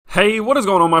Hey, what is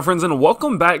going on, my friends, and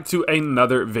welcome back to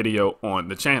another video on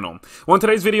the channel. Well, in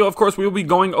today's video, of course, we will be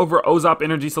going over Ozop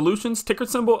Energy Solutions, ticker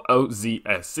symbol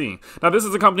OZSC. Now, this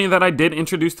is a company that I did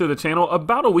introduce to the channel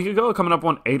about a week ago, coming up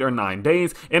on 8 or 9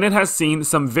 days, and it has seen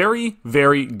some very,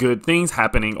 very good things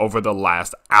happening over the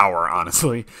last hour,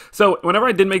 honestly. So, whenever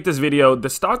I did make this video, the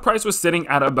stock price was sitting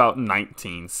at about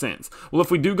 19 cents. Well,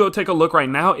 if we do go take a look right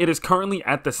now, it is currently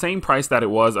at the same price that it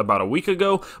was about a week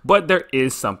ago, but there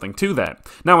is something to that.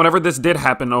 Now, whenever this did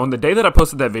happen, on the day that I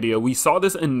posted that video, we saw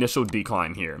this initial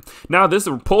decline here. Now, this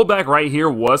pullback right here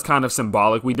was kind of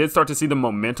symbolic. We did start to see the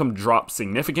momentum drop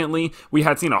significantly. We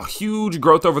had seen a huge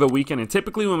growth over the weekend, and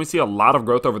typically when we see a lot of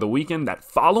growth over the weekend, that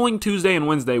following Tuesday and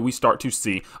Wednesday, we start to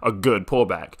see a good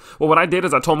pullback. Well, what I did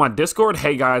is I told my Discord,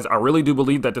 hey guys, I really do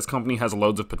believe that this company has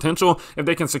loads of potential. If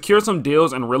they can secure some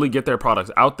deals and really get their products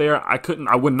out there,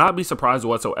 I would not be surprised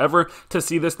whatsoever to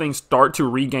see this thing start to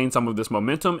regain some of this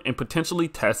momentum and potentially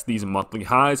test these monthly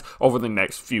highs over the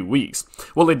next few weeks.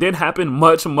 Well, it did happen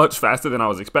much faster than I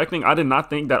was expecting. I did not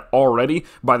think that already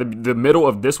by the middle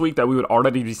of this week that we would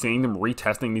already be seeing them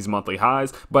retesting these monthly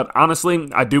highs, but honestly,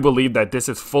 I do believe that this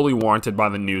is fully warranted by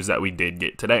the news that we did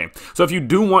get today. So if you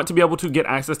do want to be able to get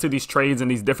access to these trades and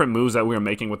these different moves that we are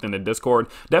making within the Discord,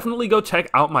 definitely go check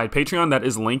out my Patreon. That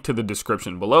is linked to the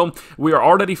description below. We are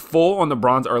already full on the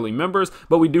bronze early members,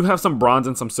 but we do have some bronze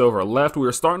and some silver left. We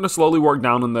are starting to slowly work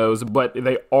down on those, but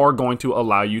they are going to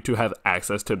allow you to have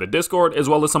access to the Discord as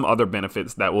well as some other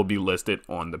benefits that will be listed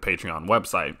on the Patreon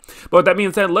website. But with that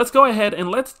being said, let's go ahead and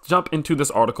let's jump into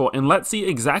this article and let's see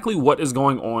exactly what is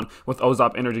going on with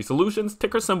Ozop Energy Solutions,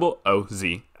 ticker symbol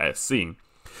OZSC.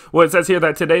 Well, it says here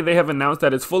that today they have announced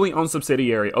that its fully owned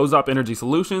subsidiary, Ozop Energy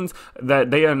Solutions,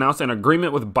 that they announced an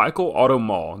agreement with Webull Auto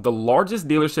Mall, the largest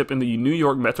dealership in the New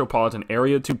York metropolitan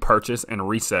area, to purchase and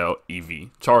resell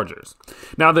EV chargers.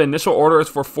 Now, the initial order is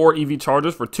for 4 EV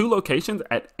chargers for 2 locations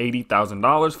at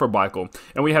 $80,000 for Webull,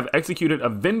 and we have executed a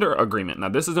vendor agreement. Now,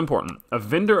 this is important, a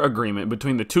vendor agreement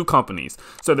between the 2 companies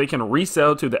so they can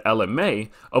resell to the LMA,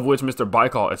 of which Mr.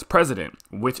 Webull is president,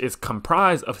 which is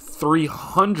comprised of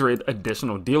 300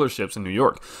 additional dealerships in New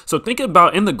York. So think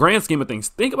about, in the grand scheme of things,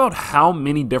 think about how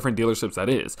many different dealerships that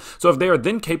is. So if they are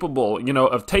then capable,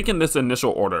 of taking this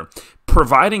initial order,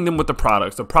 providing them with the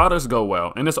products go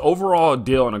well, and this overall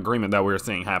deal and agreement that we're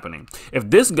seeing happening,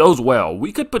 if this goes well,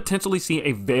 we could potentially see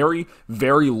a very,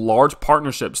 very large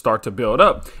partnership start to build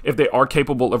up if they are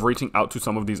capable of reaching out to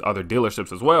some of these other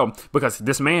dealerships as well, because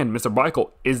this man, Mr.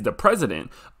 Webull, is the president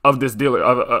of this dealer,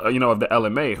 of the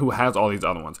LMA, who has all these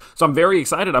other ones. So I'm very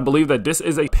excited. I believe that this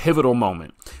is a pivotal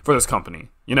moment for this company.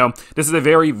 This is a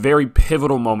very, very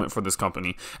pivotal moment for this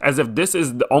company, as if this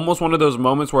is almost one of those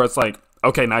moments where it's like,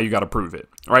 okay, now you got to prove it,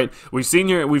 right? We've seen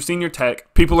your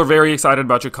tech. People are very excited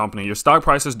about your company. Your stock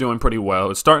price is doing pretty well.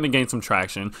 It's starting to gain some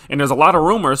traction, and there's a lot of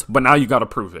rumors, but now you got to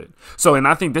prove it. So, and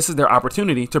I think this is their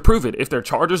opportunity to prove it. If their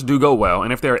chargers do go well,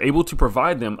 and if they're able to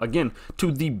provide them again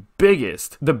to the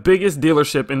biggest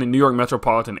dealership in the New York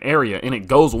metropolitan area, and it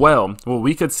goes well,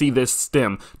 we could see this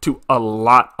stem to a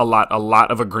lot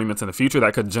of agreements in the future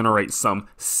that could generate some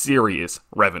serious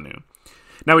revenue.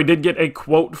 Now, we did get a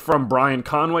quote from Brian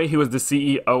Conway, who is the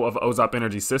CEO of Ozop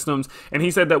Energy Systems, and he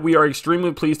said that we are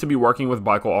extremely pleased to be working with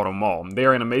Webull Auto Mall. They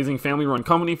are an amazing family-run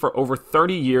company for over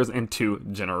 30 years and 2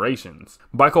 generations.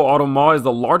 Webull Auto Mall is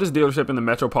the largest dealership in the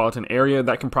metropolitan area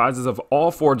that comprises of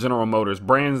all 4 General Motors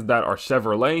brands that are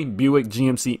Chevrolet, Buick,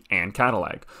 GMC, and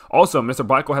Cadillac. Also, Mr.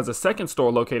 Webull has a second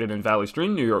store located in Valley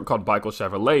Stream, New York, called Webull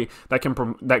Chevrolet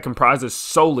that comprises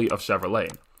solely of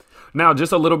Chevrolet. Now,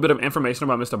 just a little bit of information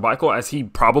about Mr. Webull, as he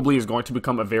probably is going to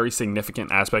become a very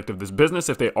significant aspect of this business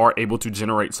if they are able to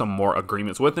generate some more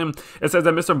agreements with him. It says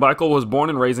that Mr. Webull was born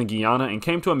and raised in Guyana and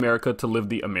came to America to live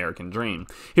the American dream.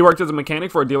 He worked as a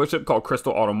mechanic for a dealership called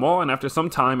Crystal Auto Mall, and after some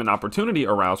time, an opportunity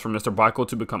arose for Mr. Webull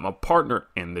to become a partner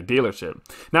in the dealership.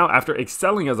 Now, after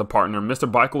excelling as a partner, Mr.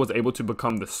 Webull was able to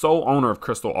become the sole owner of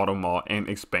Crystal Auto Mall and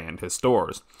expand his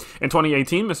stores. In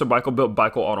 2018, Mr. Webull built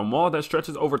Webull Auto Mall that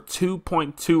stretches over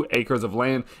 2.2 acres of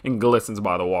land and glistens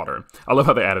by the water. I love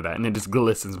how they added that, and it just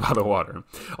glistens by the water.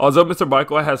 Although Mr.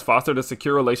 Webull has fostered a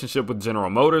secure relationship with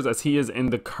General Motors, as he is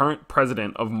the current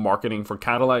president of marketing for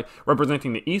Cadillac,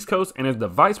 representing the East Coast, and is the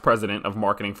vice president of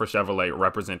marketing for Chevrolet,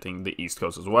 representing the East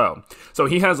Coast as well. So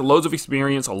he has loads of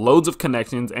experience, loads of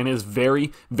connections, and is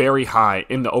very, very high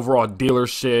in the overall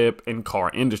dealership and car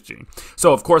industry.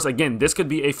 So of course, again, this could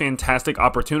be a fantastic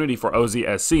opportunity for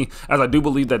OZSC, as I do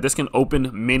believe that this can open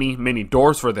many, many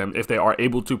doors for them time if they are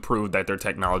able to prove that their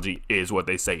technology is what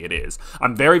they say it is.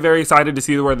 I'm very, very excited to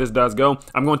see where this does go.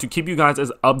 I'm going to keep you guys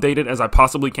as updated as I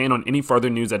possibly can on any further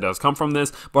news that does come from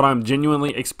this, but I'm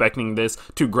genuinely expecting this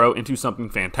to grow into something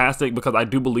fantastic because I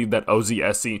do believe that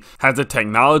OZSC has a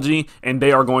technology and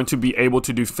they are going to be able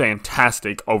to do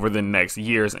fantastic over the next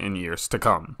years and years to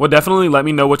come. Well, definitely let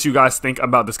me know what you guys think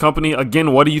about this company.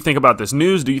 Again, what do you think about this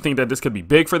news? Do you think that this could be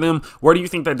big for them? Where do you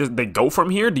think that they go from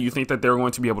here? Do you think that they're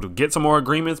going to be able to get some more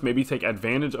agreements, maybe take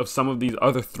advantage of some of these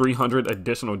other 300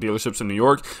 additional dealerships in New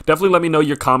York? Definitely let me know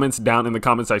your comments down in the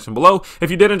comment section below.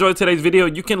 If you did enjoy today's video,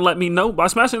 you can let me know by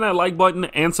smashing that like button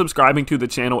and subscribing to the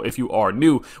channel if you are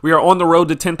new. We are on the road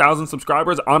to 10,000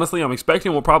 subscribers. Honestly, I'm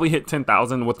expecting we'll probably hit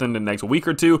 10,000 within the next week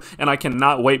or two, and I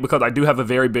cannot wait because I do have a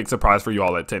very big surprise for you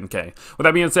all at 10K. With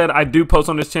that being said, I do post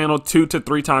on this channel 2 to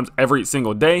 3 times every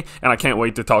single day, and I can't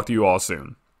wait to talk to you all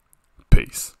soon.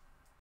 Peace.